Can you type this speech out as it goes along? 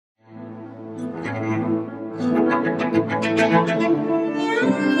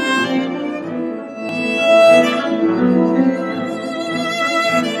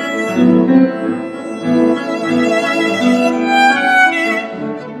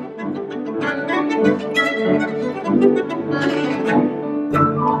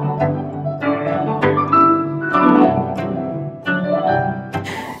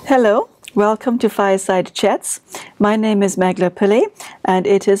Hello, welcome to Fireside Chats. My name is Magela Pillai, and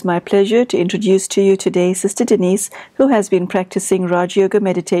it is my pleasure to introduce to you today Sister Denise, who has been practicing Rajyoga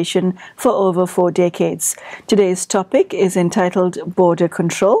Meditation for over 4 decades. Today's topic is entitled Border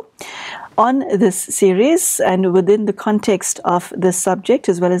Control. On this series, and within the context of this subject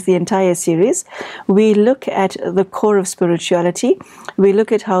as well as the entire series, we look at the core of spirituality. We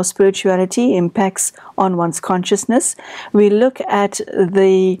look at how spirituality impacts on one's consciousness. We look at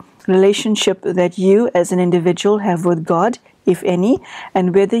the relationship that you as an individual have with God, if any,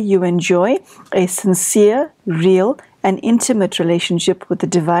 and whether you enjoy a sincere, real, and intimate relationship with the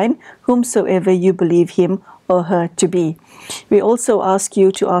divine, whomsoever you believe him or her to be. We also ask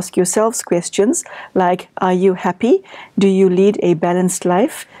you to ask yourselves questions like, are you happy? Do you lead a balanced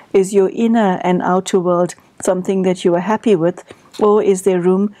life? Is your inner and outer world something that you are happy with? Or is there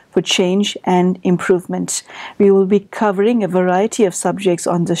room for change and improvement? We will be covering a variety of subjects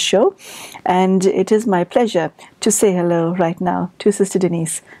on this show, and it is my pleasure to say hello right now to Sister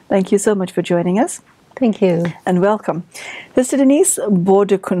Denise. Thank you so much for joining us. Thank you. And welcome. Sister Denise,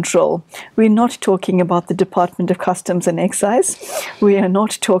 border control. We're not talking about the Department of Customs and Excise. We are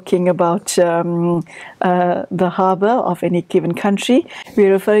not talking about the harbor of any given country.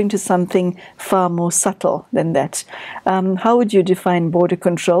 We're referring to something far more subtle than that. How would you define border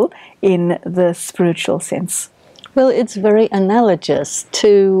control in the spiritual sense? Well, it's very analogous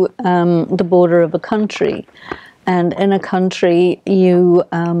to the border of a country. And in a country, you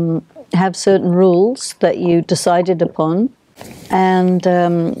have certain rules that you decided upon, and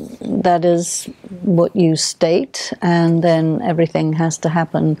that is what you state, and then everything has to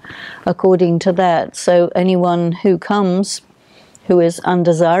happen according to that. So anyone who comes who is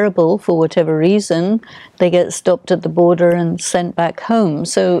undesirable for whatever reason, they get stopped at the border and sent back home.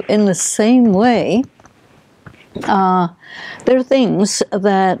 So in the same way, there are things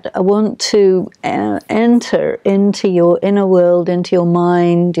that want to enter into your inner world, into your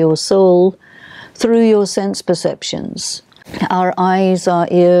mind, your soul, through your sense perceptions. Our eyes, our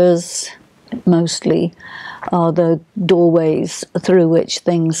ears, mostly, are the doorways through which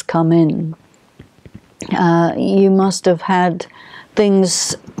things come in. You must have had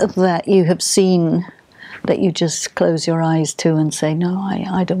things that you have seen that you just close your eyes to and say, no,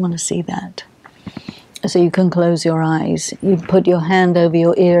 I don't want to see that. So you can close your eyes. You put your hand over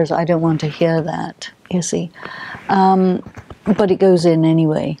your ears. I don't want to hear that, you see. But it goes in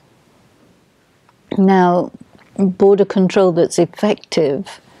anyway. Now, border control that's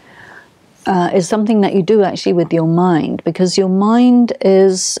effective is something that you do actually with your mind, because your mind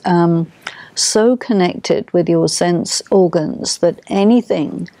is so connected with your sense organs that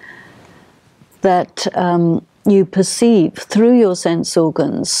anything that you perceive through your sense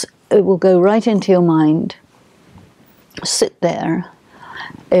organs, it will go right into your mind, sit there.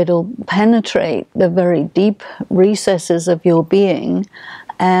 It'll penetrate the very deep recesses of your being,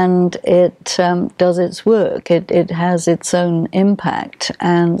 and it does its work. It has its own impact.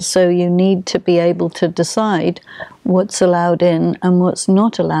 And so you need to be able to decide what's allowed in and what's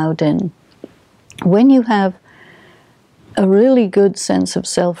not allowed in. When you have a really good sense of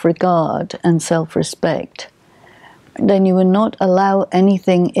self-regard and self-respect, then you will not allow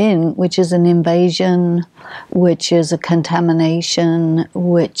anything in which is an invasion, which is a contamination,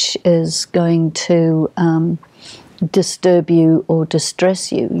 which is going to disturb you or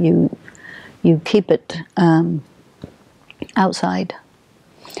distress you. You keep it outside.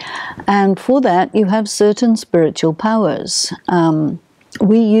 And for that, you have certain spiritual powers.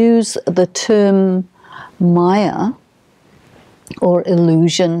 We use the term Maya, or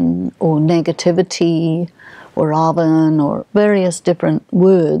illusion, or negativity, or Ravan, or various different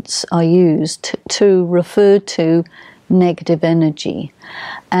words are used to refer to negative energy.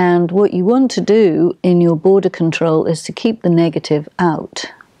 And what you want to do in your border control is to keep the negative out.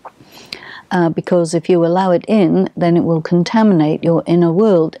 Because if you allow it in, then it will contaminate your inner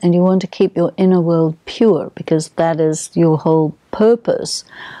world, and you want to keep your inner world pure, because that is your whole purpose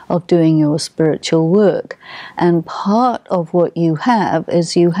of doing your spiritual work. And part of what you have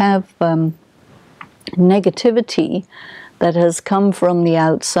is you have negativity that has come from the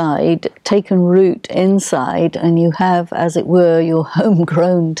outside, taken root inside, and you have, as it were, your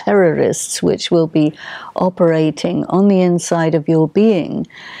homegrown terrorists, which will be operating on the inside of your being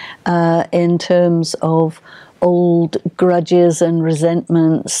in terms of old grudges and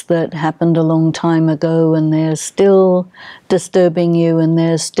resentments that happened a long time ago, and they're still disturbing you, and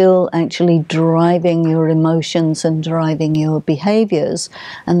they're still actually driving your emotions and driving your behaviors,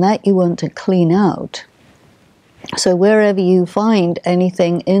 and that you want to clean out. So wherever you find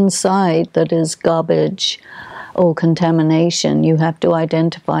anything inside that is garbage or contamination, you have to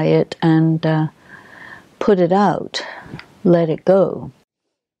identify it and put it out, let it go.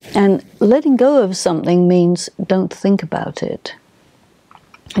 And letting go of something means don't think about it.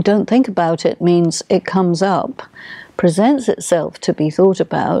 Don't think about it means it comes up, presents itself to be thought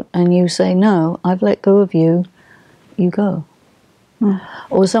about, and you say, no, I've let go of you, you go.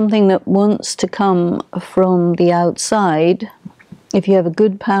 Or something that wants to come from the outside, if you have a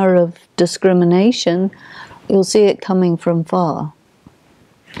good power of discrimination, you'll see it coming from far.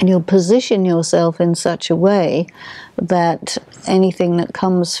 And you'll position yourself in such a way that anything that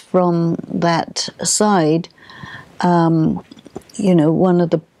comes from that side, you know, one of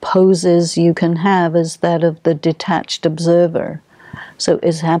the poses you can have is that of the detached observer. So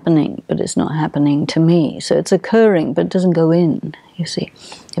it's happening, but it's not happening to me. So it's occurring, but it doesn't go in, you see.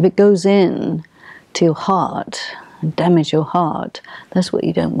 If it goes in to your heart and damage your heart, that's what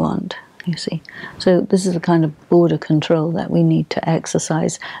you don't want. You see, so this is the kind of border control that we need to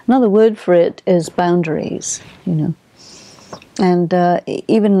exercise. Another word for it is boundaries, you know. And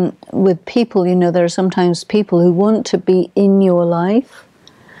even with people, you know, there are sometimes people who want to be in your life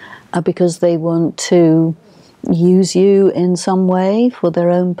because they want to use you in some way for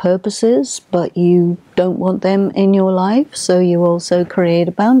their own purposes, but you don't want them in your life, so you also create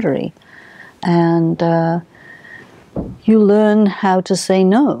a boundary. And you learn how to say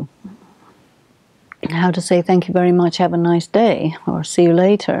no. How to say thank you very much, have a nice day, or see you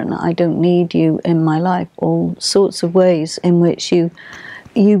later, and I don't need you in my life. All sorts of ways in which you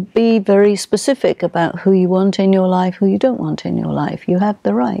be very specific about who you want in your life, who you don't want in your life. You have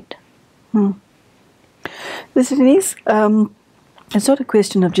the right. This is Denise. It's not a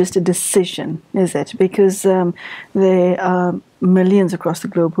question of just a decision, is it? Because there are millions across the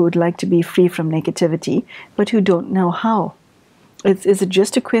globe who would like to be free from negativity, but who don't know how. Is it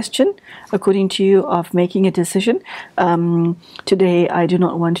just a question, according to you, of making a decision? Today, I do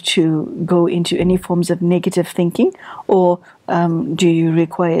not want to go into any forms of negative thinking, or do you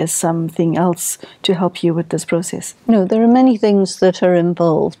require something else to help you with this process? No, there are many things that are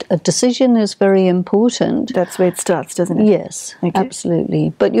involved. A decision is very important. That's where it starts, doesn't it? Yes, okay.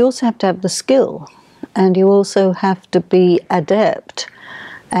 Absolutely. But you also have to have the skill, and you also have to be adept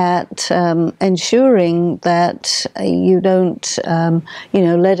at ensuring that you don't,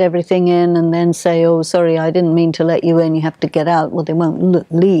 let everything in and then say, oh, sorry, I didn't mean to let you in, you have to get out. Well, they won't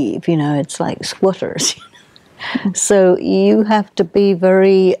leave, it's like squatters. So you have to be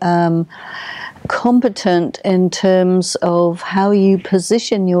very competent in terms of how you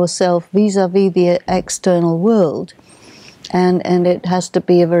position yourself vis-a-vis the external world. And it has to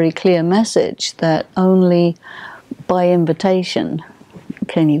be a very clear message that only by invitation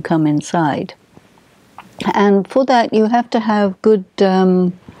can you come inside. And for that you have to have good,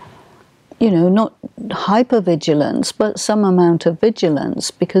 not hypervigilance, but some amount of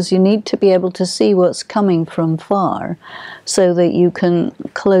vigilance, because you need to be able to see what's coming from far so that you can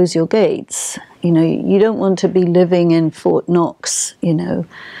close your gates. You don't want to be living in Fort Knox,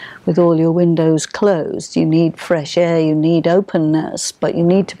 with all your windows closed. You need fresh air, you need openness, but you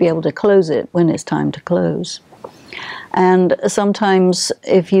need to be able to close it when it's time to close. And sometimes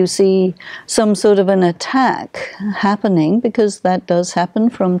if you see some sort of an attack happening, because that does happen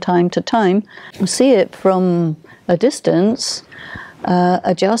from time to time, see it from a distance,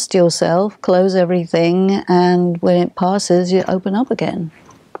 adjust yourself, close everything, and when it passes, you open up again.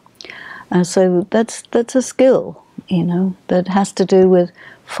 So that's a skill, that has to do with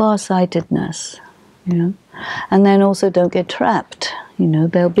farsightedness, And then also don't get trapped,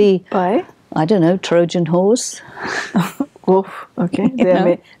 there'll be... By? I don't know, Trojan horse. Oh, okay.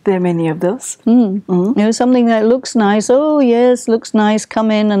 There are many of those. Something that looks nice. Oh, yes, looks nice.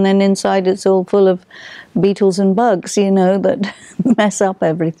 Come in, and then inside it's all full of beetles and bugs, that mess up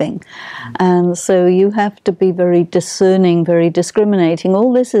everything. And so you have to be very discerning, very discriminating.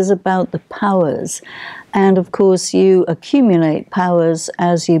 All this is about the powers. And, of course, you accumulate powers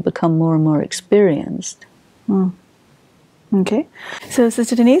as you become more and more experienced. Okay. So,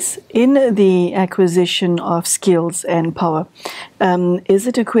 Sister Denise, in the acquisition of skills and power, is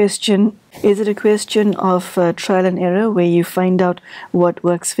it a question of trial and error where you find out what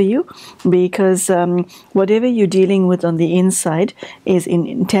works for you? Because whatever you're dealing with on the inside is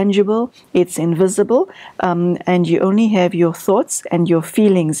intangible, it's invisible, and you only have your thoughts and your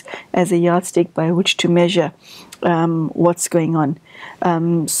feelings as a yardstick by which to measure what's going on.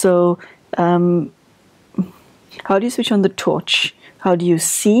 How do you switch on the torch? How do you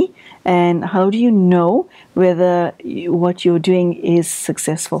see? And how do you know whether what you're doing is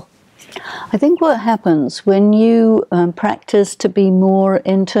successful? I think what happens when you practice to be more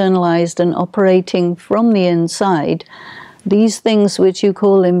internalized and operating from the inside, these things which you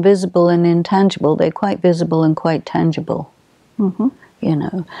call invisible and intangible, they're quite visible and quite tangible. Mm-hmm.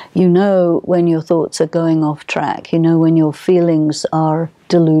 You know when your thoughts are going off track, you know when your feelings are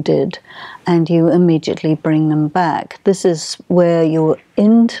deluded, and you immediately bring them back. This is where your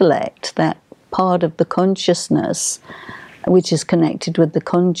intellect, that part of the consciousness which is connected with the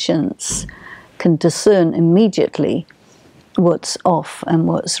conscience, can discern immediately what's off and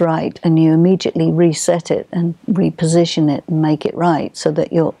what's right, and you immediately reset it and reposition it and make it right, so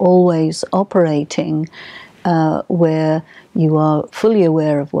that you're always operating where you are fully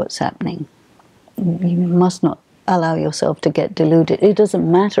aware of what's happening. You must not allow yourself to get deluded. It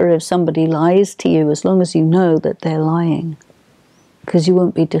doesn't matter if somebody lies to you as long as you know that they're lying, because you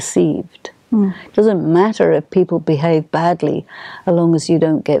won't be deceived. It doesn't matter if people behave badly as long as you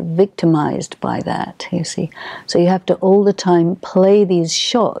don't get victimized by that, you see. So you have to all the time play these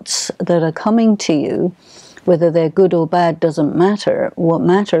shots that are coming to you. Whether they're good or bad doesn't matter. What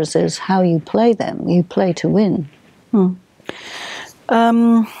matters is how you play them. You play to win.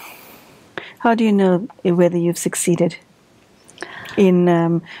 How do you know whether you've succeeded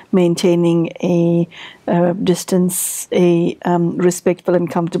in maintaining a distance, a respectful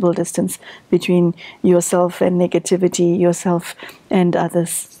and comfortable distance between yourself and negativity, yourself and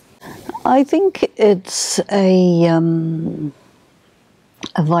others? I think it's a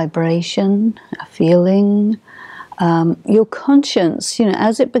vibration, a feeling. Your conscience,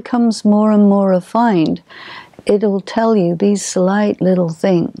 as it becomes more and more refined, it'll tell you these slight little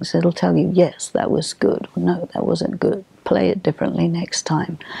things. It'll tell you, yes, that was good. No, that wasn't good. Play it differently next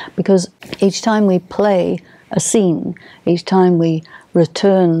time. Because each time we play a scene, each time we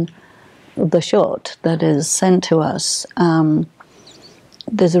return the shot that is sent to us,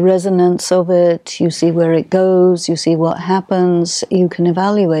 there's a resonance of it. You see where it goes, you see what happens, you can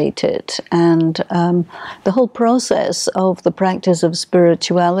evaluate it. And the whole process of the practice of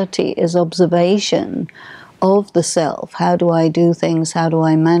spirituality is observation of the self. How do I do things? How do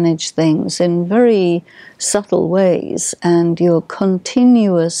I manage things in very subtle ways? And you're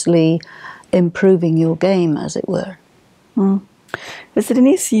continuously improving your game, as it were. Mr.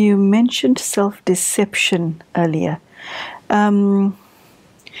 Denise, you mentioned self-deception earlier.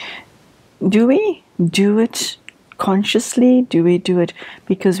 Do we do it consciously? Do we do it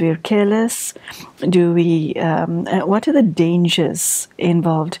because we're careless? Do we? What are the dangers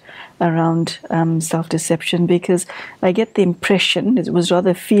involved around self-deception? Because I get the impression, it was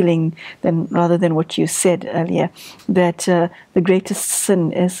rather feeling rather than what you said earlier, that the greatest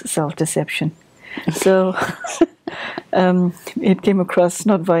sin is self-deception. So it came across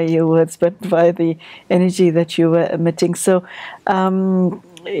not via your words, but via the energy that you were emitting. So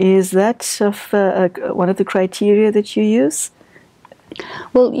is that one of the criteria that you use?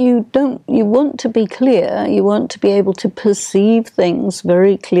 Well, you want to be clear, you want to be able to perceive things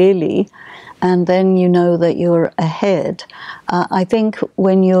very clearly, and then you know that you're ahead. I think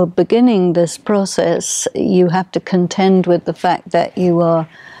when you're beginning this process, you have to contend with the fact that you are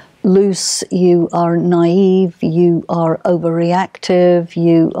loose, you are naive, you are overreactive,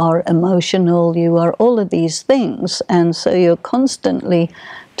 you are emotional, you are all of these things. And so you're constantly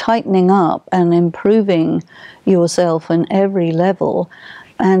tightening up and improving yourself on every level.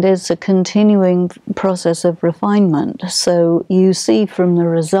 And it's a continuing process of refinement. So you see from the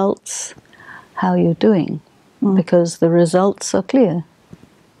results how you're doing, because the results are clear.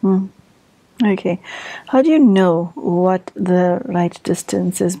 Okay. How do you know what the right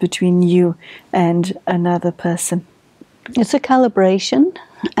distance is between you and another person? It's a calibration,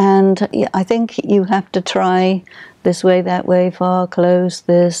 and I think you have to try this way, that way, far, close,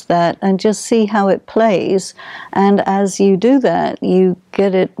 this, that, and just see how it plays. And as you do that, you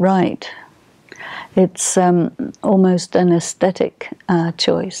get it right. It's almost an aesthetic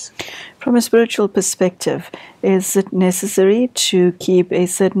choice. From a spiritual perspective, is it necessary to keep a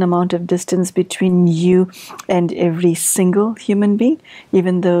certain amount of distance between you and every single human being,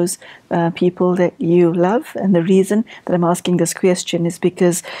 even those people that you love? And the reason that I'm asking this question is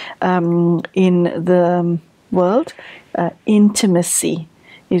because in the world, intimacy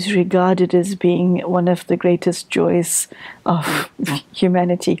is regarded as being one of the greatest joys of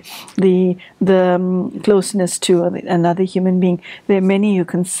humanity. The closeness to another human being. There are many who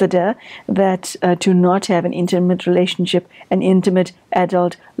consider that to not have an intimate relationship, an intimate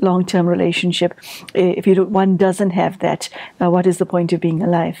adult long-term relationship, if one doesn't have that, what is the point of being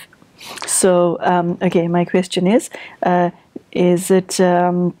alive? So, okay, my question is it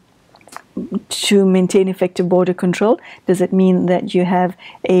to maintain effective border control, does it mean that you have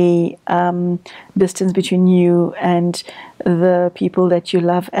a distance between you and the people that you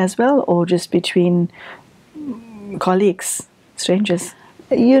love as well, or just between colleagues, strangers?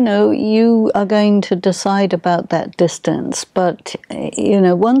 You know, you are going to decide about that distance, but, you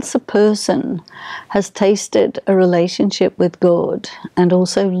know, once a person has tasted a relationship with God and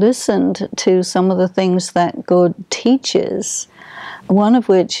also listened to some of the things that God teaches, one of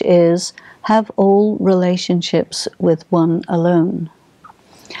which is have all relationships with one alone.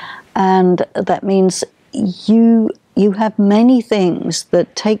 And that means you have many things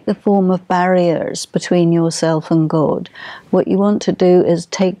that take the form of barriers between yourself and God. What you want to do is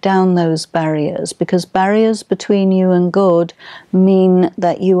take down those barriers, because barriers between you and God mean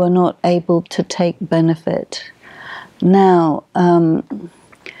that you are not able to take benefit. Now,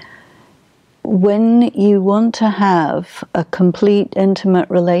 when you want to have a complete intimate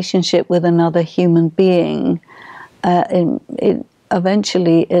relationship with another human being,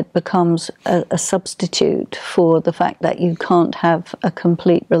 eventually it becomes a substitute for the fact that you can't have a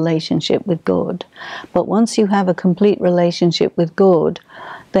complete relationship with God. But once you have a complete relationship with God,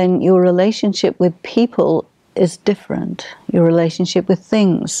 then your relationship with people is different. Your relationship with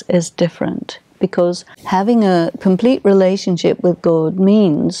things is different. Because having a complete relationship with God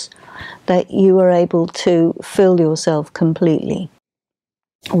means that you are able to fill yourself completely.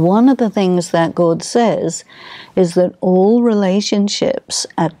 One of the things that God says is that all relationships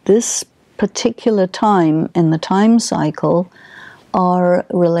at this particular time in the time cycle are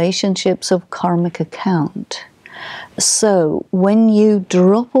relationships of karmic account. So when you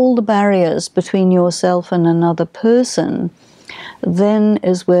drop all the barriers between yourself and another person, then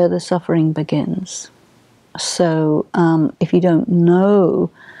is where the suffering begins. So if you don't know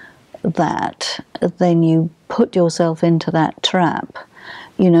that, then you put yourself into that trap.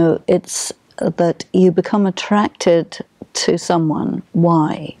 You know, it's that you become attracted to someone.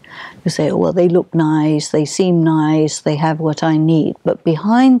 Why? You say, oh, well, they look nice, they seem nice, they have what I need. But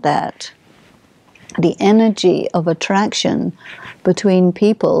behind that, the energy of attraction between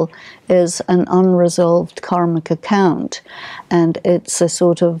people is an unresolved karmic account. And it's a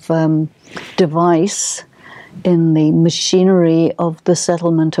sort of device in the machinery of the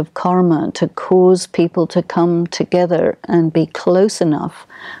settlement of karma to cause people to come together and be close enough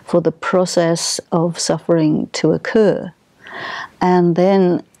for the process of suffering to occur. And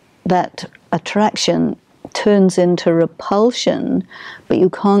then that attraction turns into repulsion, but you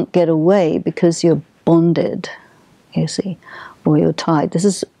can't get away because you're bonded, you see, or you're tied. This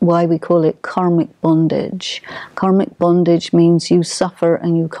is why we call it karmic bondage. Karmic bondage means you suffer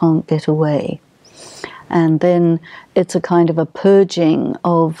and you can't get away. And then it's a kind of a purging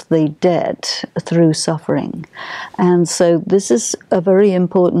of the debt through suffering. And so this is a very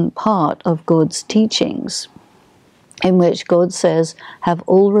important part of God's teachings, in which God says, have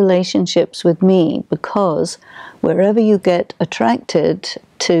all relationships with me, because wherever you get attracted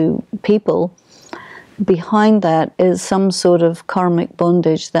to people, behind that is some sort of karmic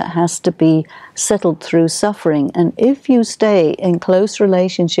bondage that has to be settled through suffering. And if you stay in close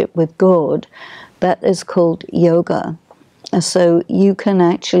relationship with God, that is called yoga. So you can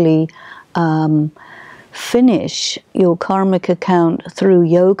actually finish your karmic account through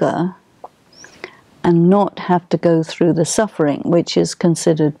yoga and not have to go through the suffering, which is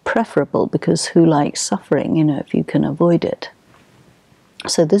considered preferable, because who likes suffering, you know, if you can avoid it.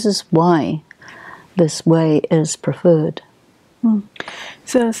 So this is why this way is preferred.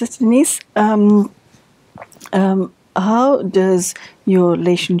 So, Sister Denise, how does your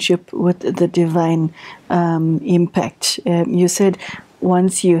relationship with the divine impact? You said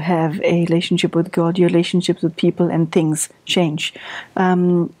once you have a relationship with God, your relationships with people and things change.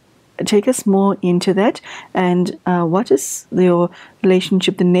 Take us more into that, and what is your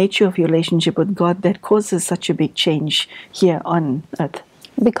relationship, the nature of your relationship with God that causes such a big change here on earth?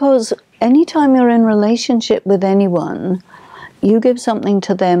 Because anytime you're in relationship with anyone, you give something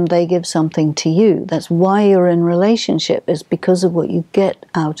to them, they give something to you. That's why you're in relationship, is because of what you get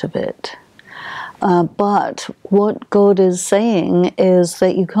out of it. But what God is saying is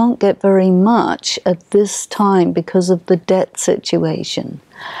that you can't get very much at this time because of the debt situation.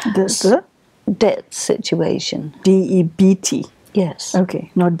 The debt situation. D-E-B-T. Yes.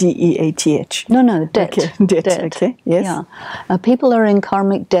 Okay, not D-E-A-T-H. No, debt. Okay, debt. Okay, yes. Yeah. People are in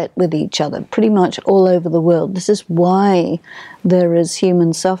karmic debt with each other, pretty much all over the world. This is why there is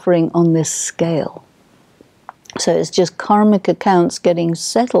human suffering on this scale. So it's just karmic accounts getting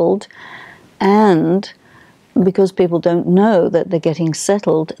settled, and because people don't know that they're getting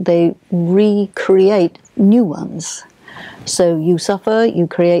settled, they recreate new ones. So you suffer, you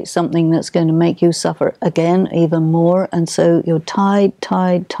create something that's going to make you suffer again, even more, and so you're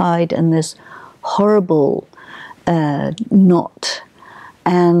tied in this horrible knot.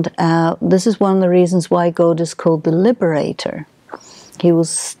 And this is one of the reasons why God is called the liberator. He will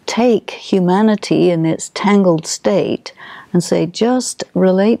take humanity in its tangled state and say, just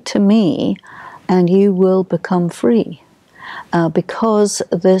relate to me and you will become free. Because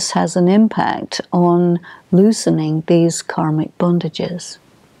this has an impact on loosening these karmic bondages.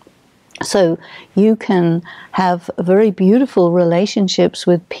 So you can have very beautiful relationships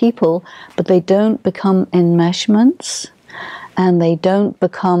with people, but they don't become enmeshments, and they don't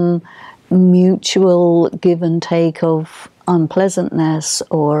become mutual give and take of unpleasantness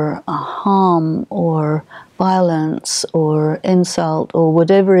or harm or violence or insult or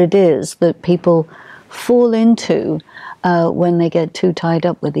whatever it is that people fall into when they get too tied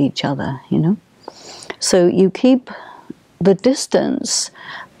up with each other, you know. So you keep the distance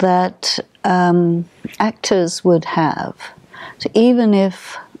that actors would have. So even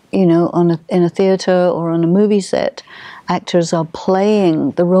if, you know, in a theatre or on a movie set, actors are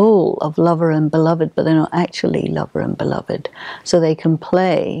playing the role of lover and beloved, but they're not actually lover and beloved. So they can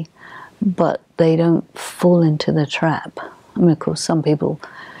play, but they don't fall into the trap. I mean, of course, some people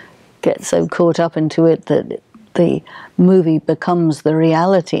get so caught up into it that the movie becomes the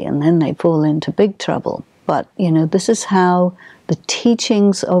reality, and then they fall into big trouble. But, you know, this is how the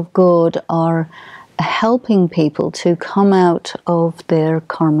teachings of God are helping people to come out of their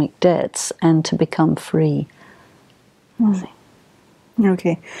karmic debts and to become free.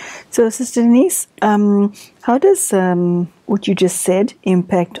 Okay. So, Sister Denise, how does what you just said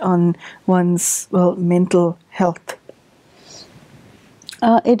impact on one's, well, mental health?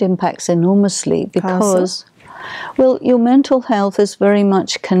 It impacts enormously because, well, your mental health is very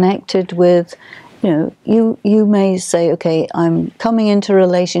much connected with, you know, you may say, okay, I'm coming into a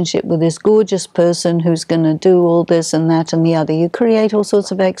relationship with this gorgeous person who's going to do all this and that and the other. You create all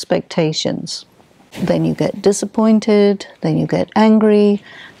sorts of expectations. Then you get disappointed, then you get angry,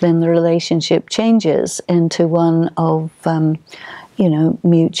 then the relationship changes into one of, you know,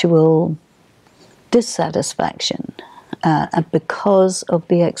 mutual dissatisfaction. Because of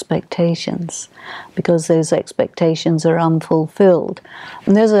the expectations, because those expectations are unfulfilled.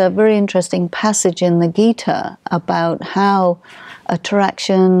 And there's a very interesting passage in the Gita about how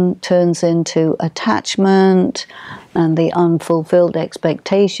attraction turns into attachment, and the unfulfilled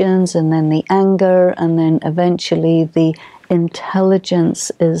expectations, and then the anger, and then eventually the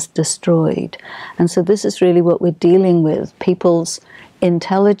intelligence is destroyed. And so this is really what we're dealing with. People's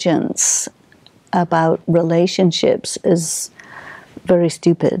intelligence about relationships is very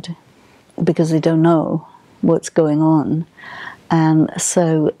stupid because they don't know what's going on, and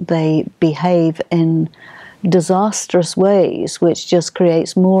so they behave in disastrous ways, which just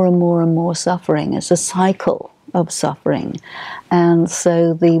creates more and more and more suffering. It's a cycle of suffering. And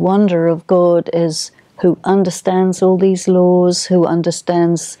so the wonder of God is who understands all these laws, who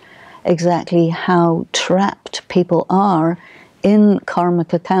understands exactly how trapped people are in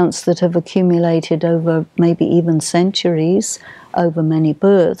karmic accounts that have accumulated over maybe even centuries, over many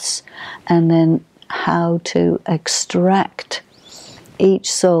births, and then how to extract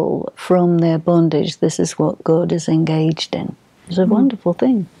each soul from their bondage. This is what God is engaged in. It's a wonderful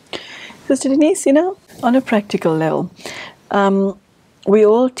thing. Sister Denise, you know, on a practical level, we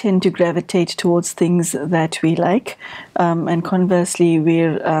all tend to gravitate towards things that we like, and conversely, we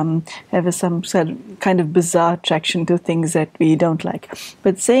have some kind of bizarre attraction to things that we don't like.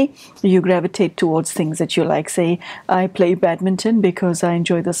 But say you gravitate towards things that you like. Say, I play badminton because I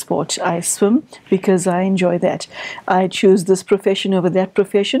enjoy the sport. I swim because I enjoy that. I choose this profession over that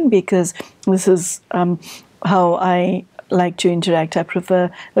profession because this is how I like to interact. I prefer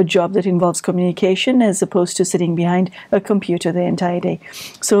a job that involves communication as opposed to sitting behind a computer the entire day.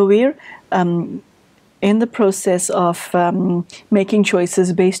 So we're in the process of making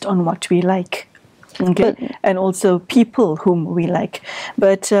choices based on what we like, okay, and also people whom we like.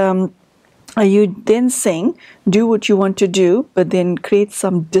 But are you then saying do what you want to do, but then create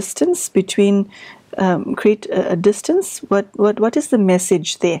some distance between, create a distance? What is the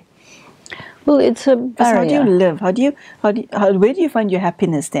message there? Well, it's a barrier. How do you live? Where do you find your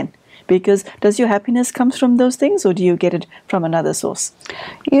happiness then? Because does your happiness comes from those things, or do you get it from another source?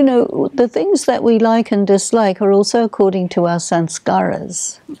 You know, the things that we like and dislike are also according to our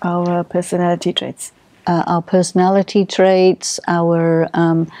sanskaras. Our personality traits. Our personality traits, our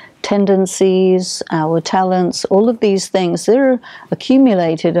tendencies, our talents, all of these things, they're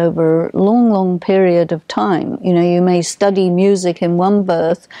accumulated over a long, long period of time. You know, you may study music in one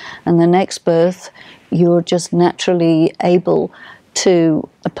birth, and the next birth you're just naturally able to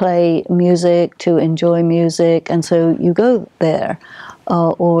play music, to enjoy music, and so you go there.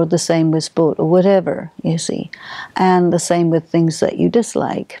 Or the same with sport, or whatever, you see. And the same with things that you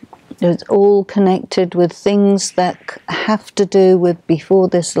dislike. It's all connected with things that have to do with before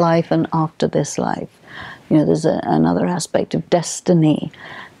this life and after this life. You know, there's another aspect of destiny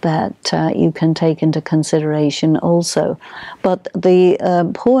that you can take into consideration also. But the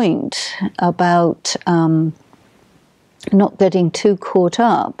point about not getting too caught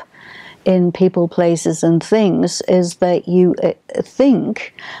up in people, places, and things is that you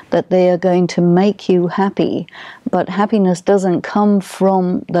think that they are going to make you happy, but happiness doesn't come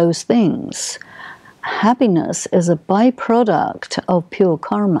from those things. Happiness is a byproduct of pure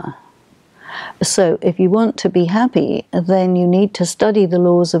karma. So if you want to be happy, then you need to study the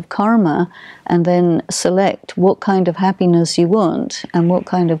laws of karma and then select what kind of happiness you want and what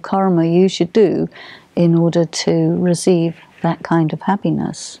kind of karma you should do in order to receive that kind of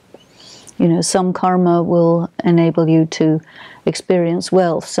happiness. You know, some karma will enable you to experience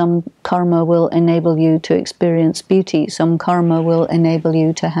wealth. Some karma will enable you to experience beauty. Some karma will enable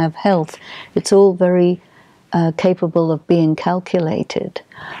you to have health. It's all very capable of being calculated.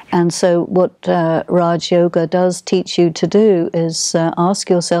 And so what Raj Yoga does teach you to do is ask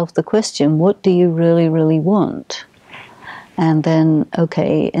yourself the question, what do you really, really want? And then,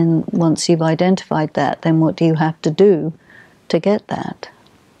 okay, and once you've identified that, then what do you have to do to get that?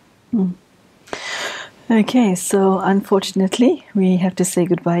 Mm. Okay, so unfortunately, we have to say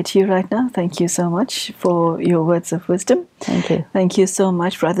goodbye to you right now. Thank you so much for your words of wisdom. Thank you. Thank you so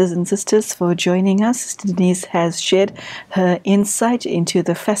much, brothers and sisters, for joining us. Sister Denise has shared her insight into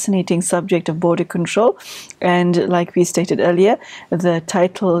the fascinating subject of border control. And like we stated earlier, the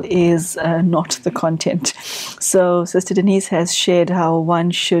title is not the content. So Sister Denise has shared how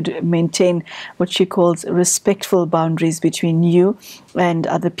one should maintain what she calls respectful boundaries between you and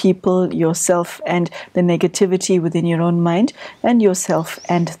other people, yourself, and the negativity within your own mind, and yourself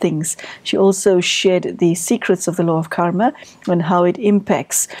and things. She also shared the secrets of the law of karma and how it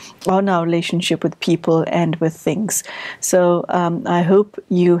impacts on our relationship with people and with things. So I hope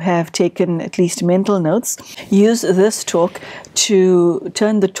you have taken at least mental notes. Use this talk to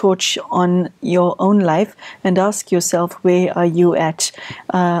turn the torch on your own life and ask yourself, where are you at?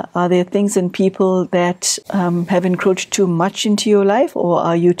 Are there things and people that have encroached too much into your life, or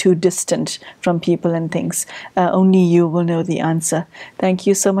are you too distant from people and things? Only you will know the answer. Thank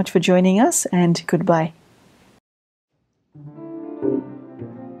you so much for joining us, and goodbye.